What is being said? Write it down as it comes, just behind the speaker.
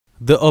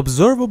The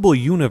observable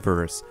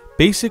universe,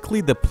 basically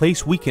the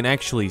place we can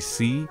actually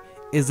see,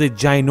 is a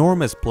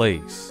ginormous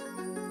place.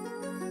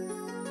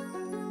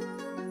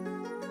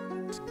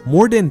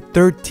 More than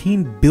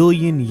 13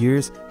 billion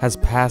years has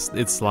passed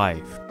its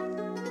life.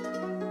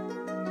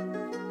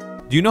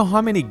 Do you know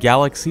how many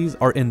galaxies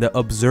are in the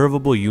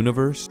observable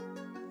universe?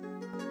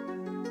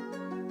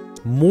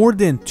 More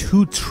than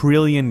 2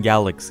 trillion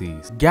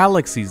galaxies.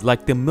 Galaxies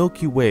like the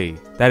Milky Way,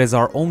 that is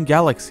our own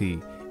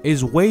galaxy,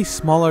 is way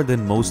smaller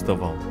than most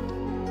of them.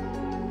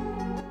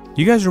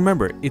 You guys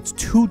remember, it's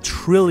 2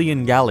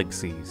 trillion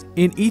galaxies.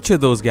 In each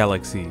of those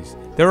galaxies,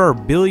 there are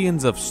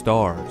billions of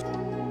stars.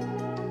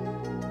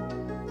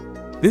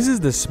 This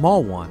is the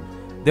small one.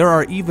 There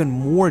are even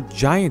more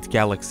giant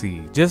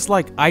galaxies, just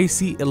like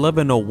IC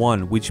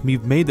 1101, which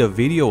we've made a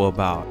video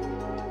about.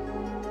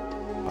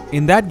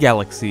 In that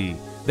galaxy,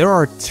 there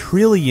are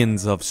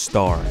trillions of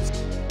stars.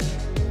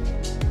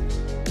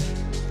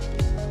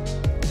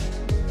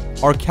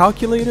 Our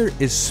calculator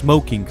is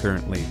smoking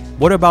currently.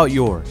 What about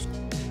yours?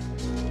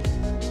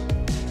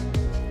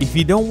 If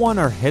you don't want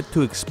our head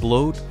to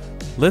explode,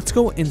 let's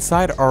go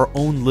inside our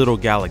own little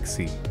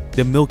galaxy,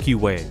 the Milky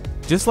Way.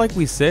 Just like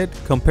we said,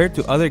 compared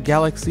to other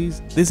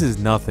galaxies, this is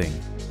nothing.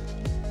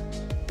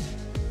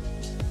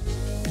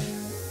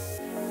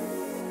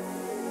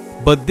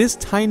 But this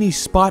tiny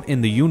spot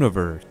in the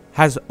universe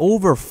has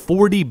over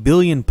 40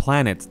 billion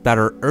planets that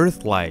are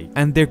Earth-like,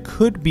 and there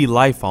could be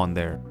life on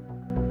there.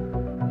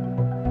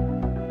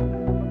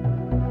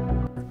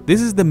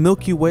 This is the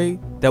Milky Way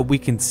that we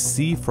can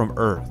see from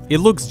Earth. It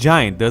looks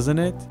giant, doesn't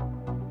it?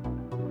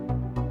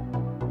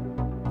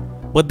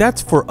 But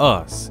that's for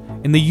us.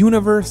 In the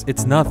universe,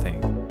 it's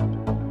nothing.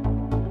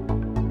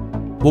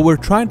 What we're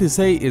trying to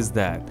say is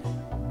that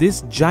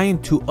this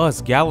giant to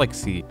us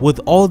galaxy with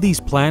all these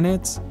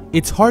planets,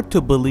 it's hard to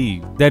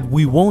believe that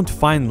we won't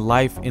find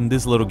life in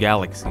this little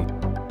galaxy.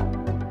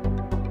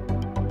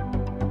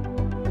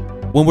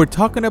 When we're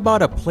talking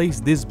about a place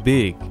this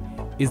big,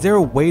 is there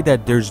a way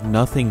that there's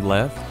nothing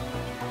left?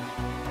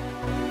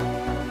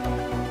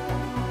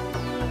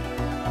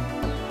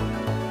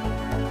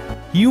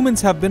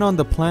 Humans have been on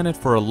the planet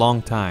for a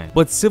long time,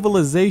 but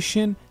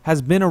civilization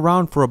has been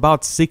around for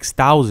about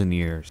 6,000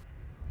 years.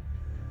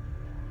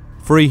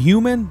 For a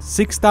human,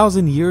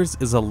 6,000 years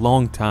is a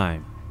long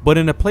time, but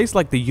in a place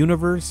like the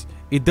universe,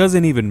 it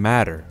doesn't even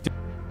matter.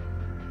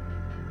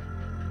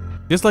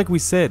 Just like we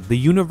said, the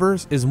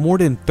universe is more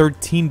than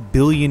 13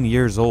 billion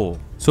years old.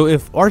 So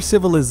if our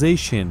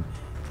civilization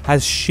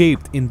has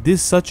shaped in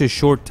this such a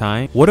short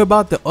time, what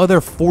about the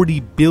other 40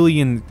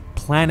 billion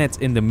planets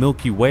in the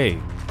Milky Way?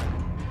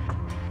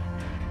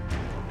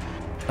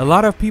 A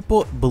lot of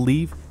people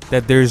believe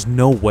that there's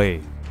no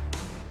way.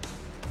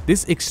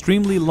 This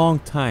extremely long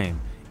time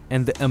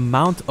and the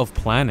amount of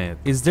planet,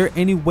 is there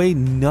any way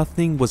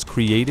nothing was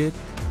created?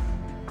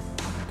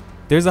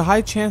 There's a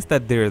high chance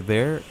that they're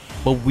there,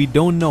 but we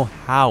don't know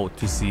how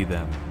to see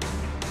them.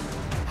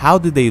 How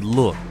do they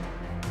look?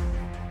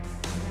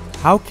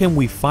 How can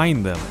we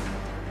find them?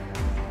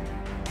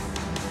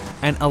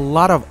 And a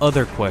lot of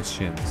other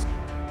questions.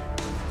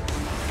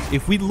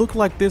 If we look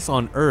like this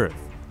on Earth,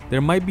 there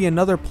might be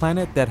another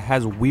planet that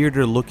has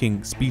weirder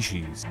looking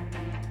species.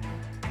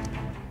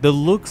 The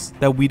looks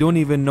that we don't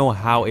even know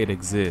how it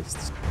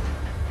exists.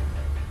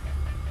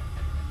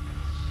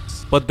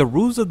 But the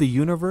rules of the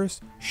universe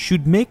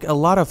should make a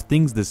lot of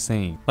things the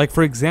same. Like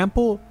for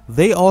example,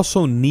 they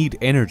also need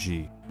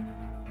energy.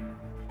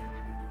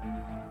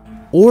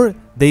 Or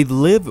they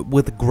live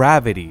with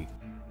gravity.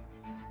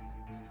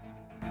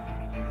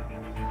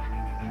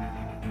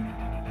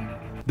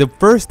 The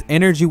first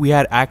energy we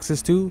had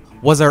access to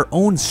was our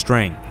own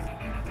strength.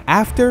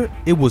 After,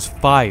 it was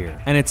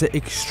fire, and it's an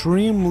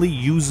extremely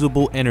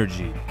usable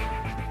energy.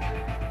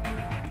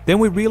 Then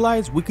we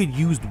realized we could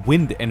use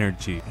wind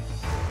energy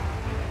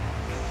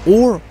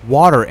or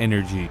water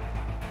energy.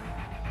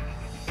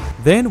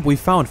 Then we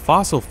found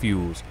fossil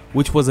fuels,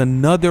 which was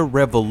another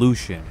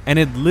revolution, and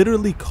it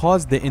literally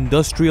caused the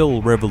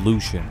Industrial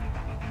Revolution.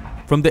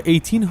 From the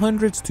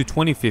 1800s to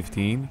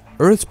 2015,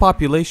 Earth's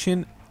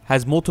population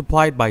has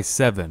multiplied by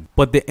 7,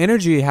 but the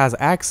energy it has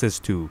access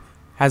to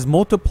has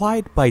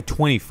multiplied by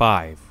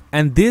 25,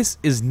 and this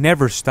is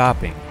never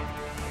stopping.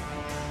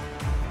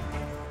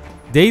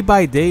 Day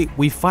by day,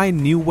 we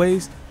find new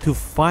ways to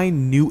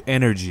find new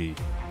energy.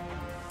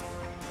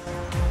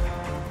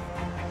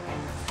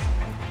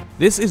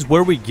 This is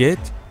where we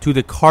get to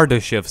the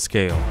Kardashev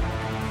scale.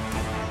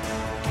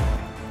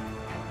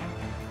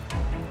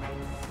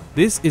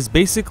 This is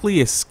basically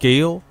a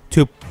scale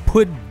to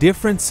put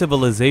different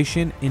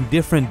civilization in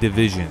different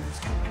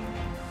divisions.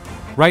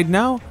 Right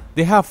now,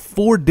 they have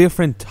 4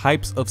 different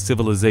types of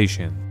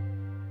civilization.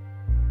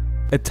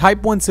 A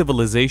type 1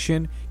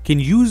 civilization can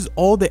use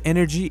all the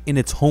energy in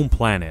its home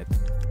planet.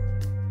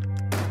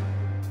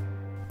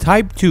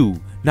 Type 2,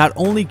 not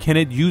only can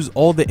it use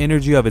all the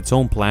energy of its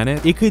own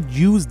planet, it could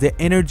use the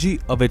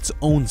energy of its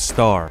own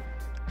star.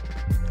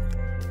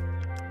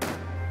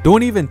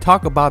 Don't even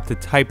talk about the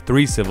type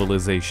 3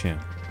 civilization.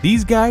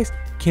 These guys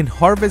can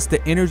harvest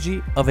the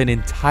energy of an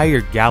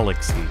entire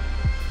galaxy.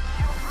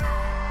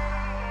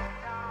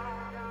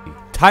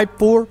 Type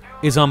 4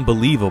 is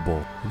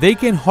unbelievable. They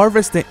can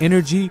harvest the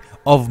energy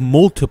of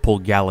multiple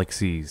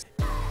galaxies.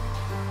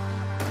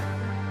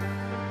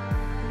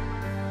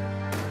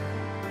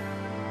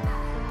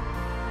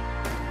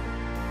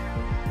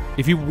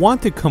 If you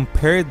want to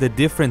compare the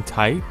different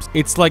types,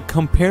 it's like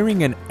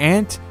comparing an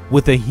ant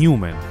with a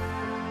human.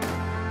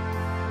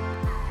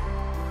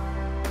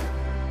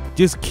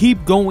 Just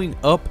keep going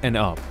up and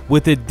up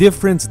with a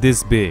difference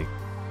this big.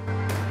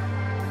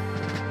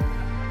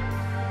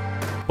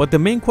 But the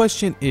main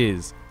question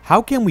is,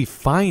 how can we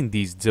find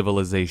these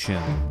civilizations?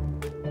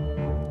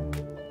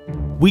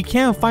 We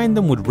can't find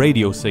them with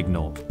radio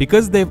signals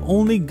because they've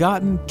only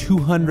gotten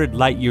 200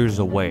 light years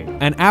away.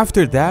 And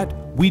after that,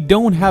 we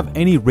don't have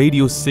any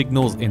radio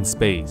signals in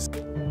space.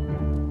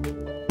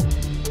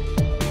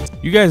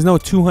 You guys know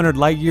 200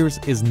 light years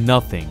is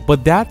nothing,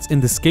 but that's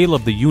in the scale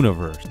of the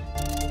universe.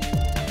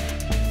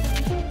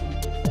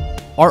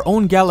 Our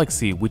own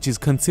galaxy, which is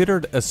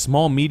considered a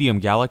small medium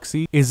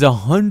galaxy, is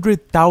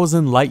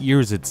 100,000 light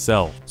years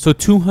itself. So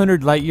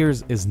 200 light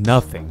years is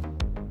nothing.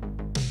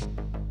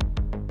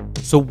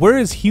 So where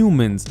is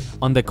humans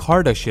on the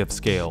Kardashev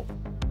scale?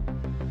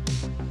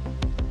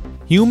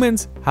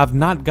 Humans have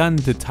not gotten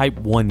to type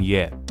 1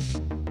 yet.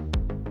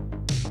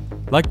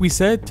 Like we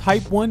said,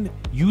 type 1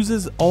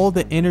 uses all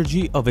the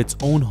energy of its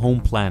own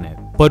home planet.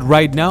 But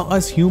right now,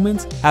 us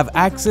humans have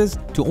access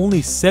to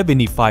only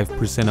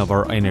 75% of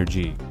our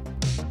energy.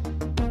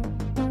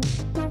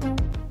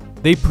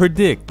 They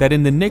predict that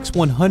in the next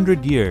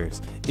 100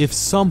 years, if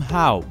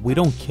somehow we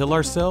don't kill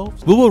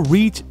ourselves, we will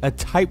reach a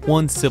type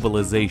 1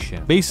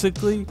 civilization.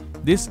 Basically,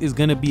 this is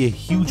gonna be a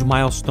huge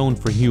milestone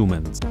for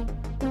humans.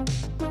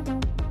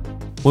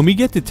 When we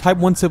get to type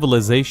 1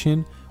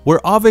 civilization,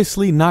 we're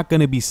obviously not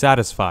gonna be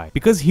satisfied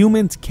because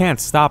humans can't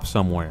stop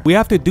somewhere. We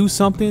have to do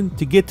something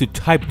to get to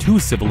type 2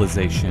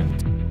 civilization.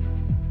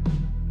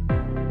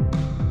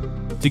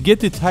 To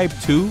get to type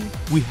 2,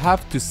 we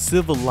have to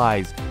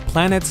civilize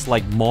planets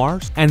like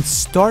Mars and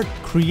start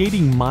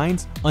creating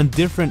mines on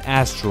different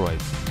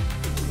asteroids.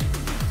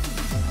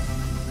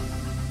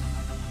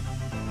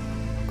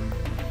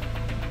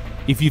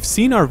 If you've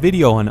seen our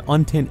video on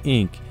Untent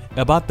Inc.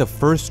 about the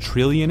first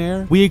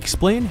trillionaire, we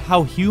explain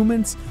how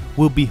humans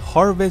will be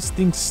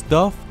harvesting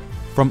stuff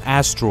from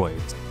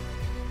asteroids.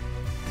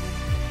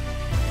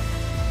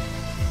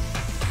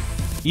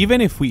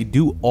 Even if we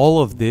do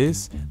all of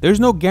this, there's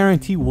no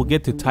guarantee we'll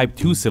get to type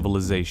 2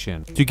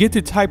 civilization. To get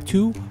to type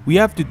 2, we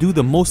have to do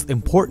the most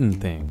important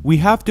thing. We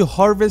have to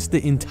harvest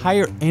the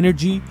entire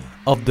energy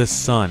of the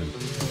sun.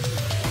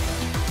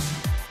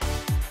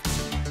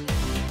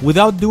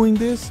 Without doing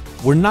this,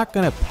 we're not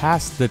gonna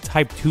pass the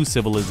type 2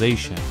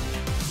 civilization.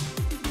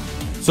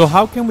 So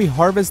how can we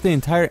harvest the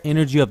entire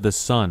energy of the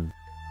sun?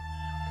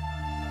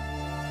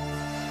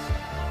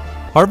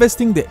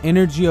 Harvesting the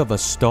energy of a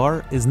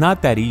star is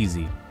not that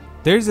easy.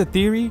 There's a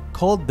theory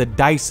called the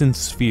Dyson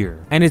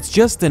Sphere, and it's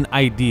just an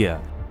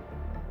idea.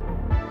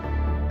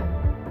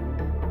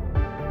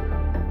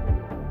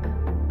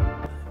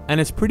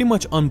 And it's pretty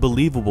much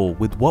unbelievable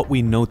with what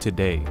we know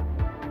today.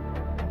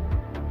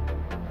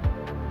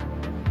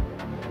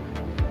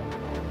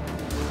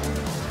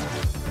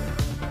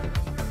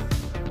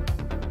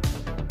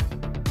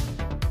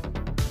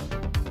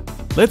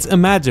 Let's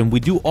imagine we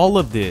do all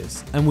of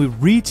this and we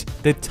reach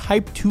the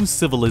type 2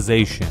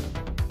 civilization.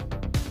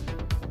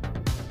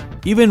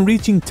 Even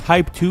reaching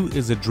type 2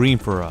 is a dream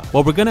for us.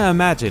 But we're gonna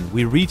imagine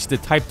we reach the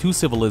type 2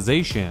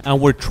 civilization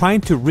and we're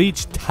trying to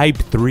reach type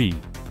 3.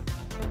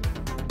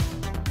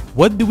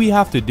 What do we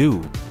have to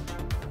do?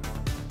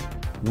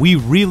 We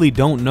really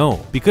don't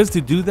know. Because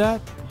to do that,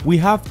 we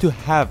have to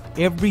have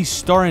every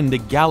star in the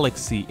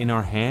galaxy in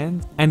our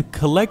hand and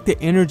collect the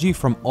energy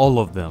from all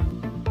of them.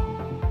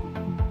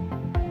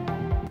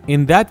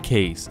 In that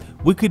case,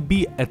 we could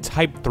be a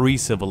type 3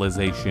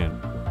 civilization.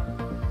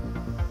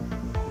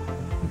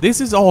 This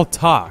is all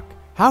talk.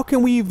 How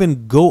can we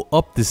even go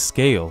up the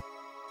scale?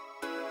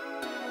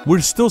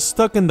 We're still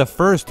stuck in the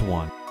first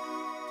one.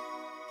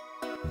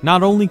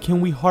 Not only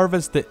can we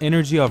harvest the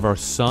energy of our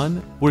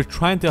sun, we're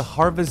trying to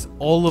harvest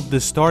all of the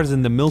stars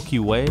in the Milky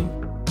Way.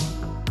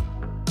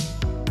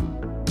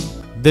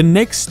 The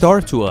next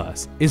star to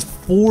us is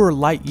 4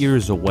 light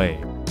years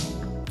away.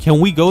 Can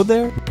we go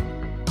there?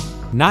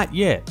 Not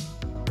yet.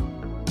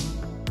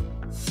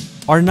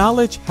 Our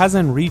knowledge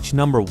hasn't reached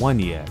number 1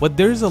 yet, but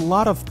there's a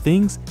lot of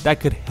things that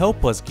could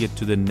help us get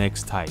to the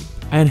next type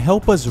and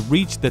help us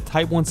reach the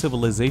type 1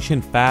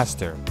 civilization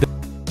faster.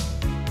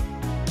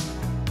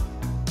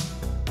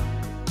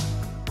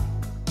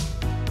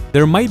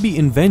 There might be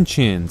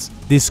inventions,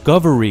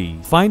 discovery,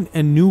 find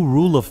a new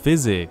rule of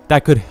physics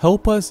that could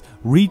help us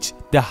reach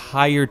the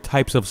higher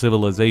types of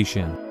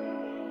civilization.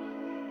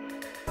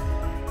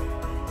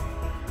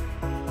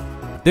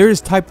 There is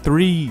type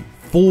 3,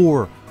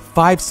 4,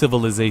 5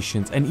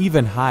 civilizations and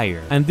even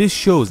higher, and this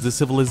shows the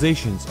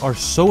civilizations are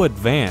so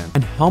advanced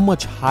and how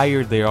much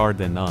higher they are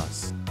than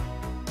us.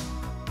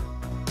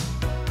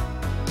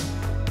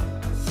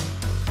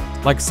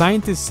 Like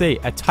scientists say,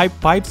 a type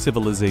 5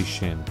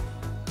 civilization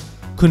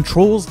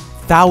controls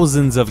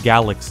thousands of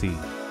galaxies.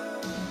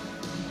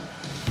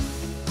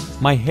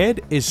 My head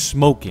is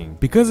smoking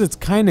because it's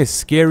kinda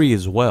scary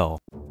as well.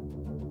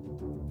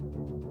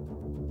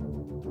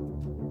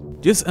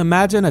 Just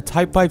imagine a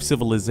Type 5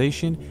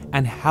 civilization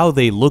and how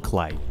they look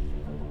like.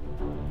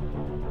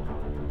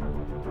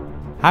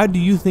 How do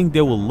you think they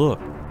will look?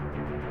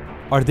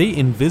 Are they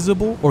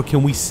invisible or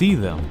can we see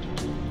them?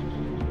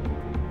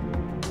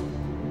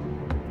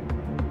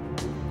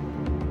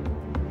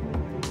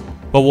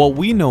 But what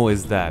we know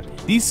is that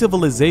these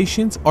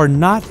civilizations are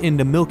not in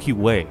the Milky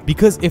Way,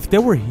 because if they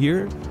were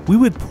here, we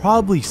would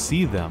probably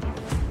see them.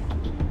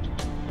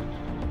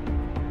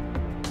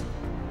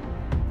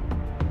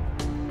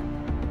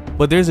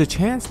 But there's a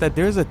chance that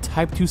there's a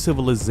Type 2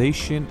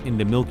 civilization in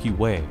the Milky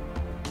Way.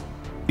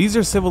 These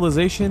are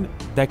civilizations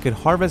that could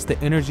harvest the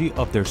energy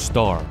of their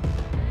star.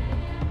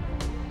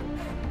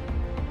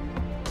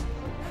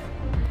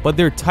 But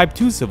they're Type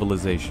 2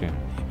 civilization.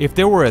 If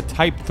there were a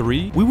Type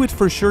 3, we would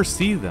for sure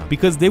see them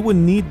because they would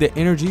need the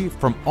energy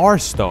from our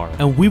star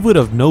and we would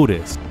have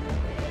noticed.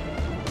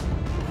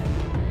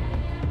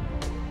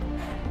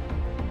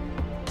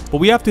 But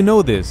we have to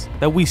know this,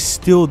 that we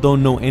still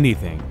don't know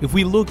anything. If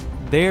we look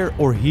there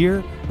or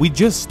here, we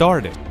just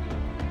started.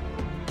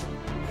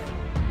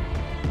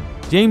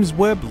 James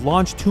Webb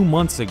launched 2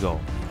 months ago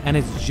and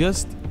it's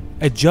just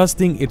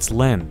adjusting its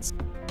lens.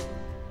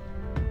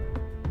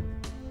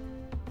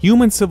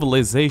 Human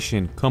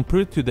civilization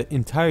compared to the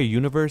entire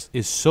universe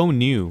is so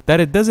new that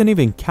it doesn't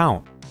even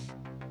count.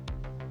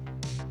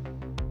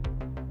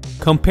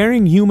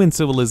 Comparing human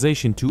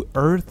civilization to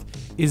Earth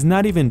is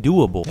not even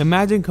doable.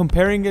 Imagine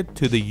comparing it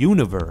to the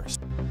universe.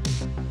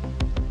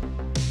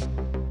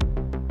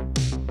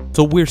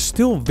 So we're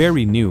still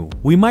very new.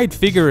 We might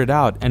figure it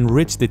out and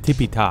reach the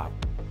tippy top.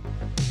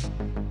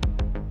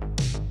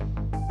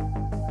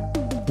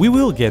 We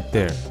will get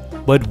there,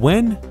 but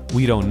when?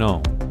 We don't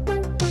know.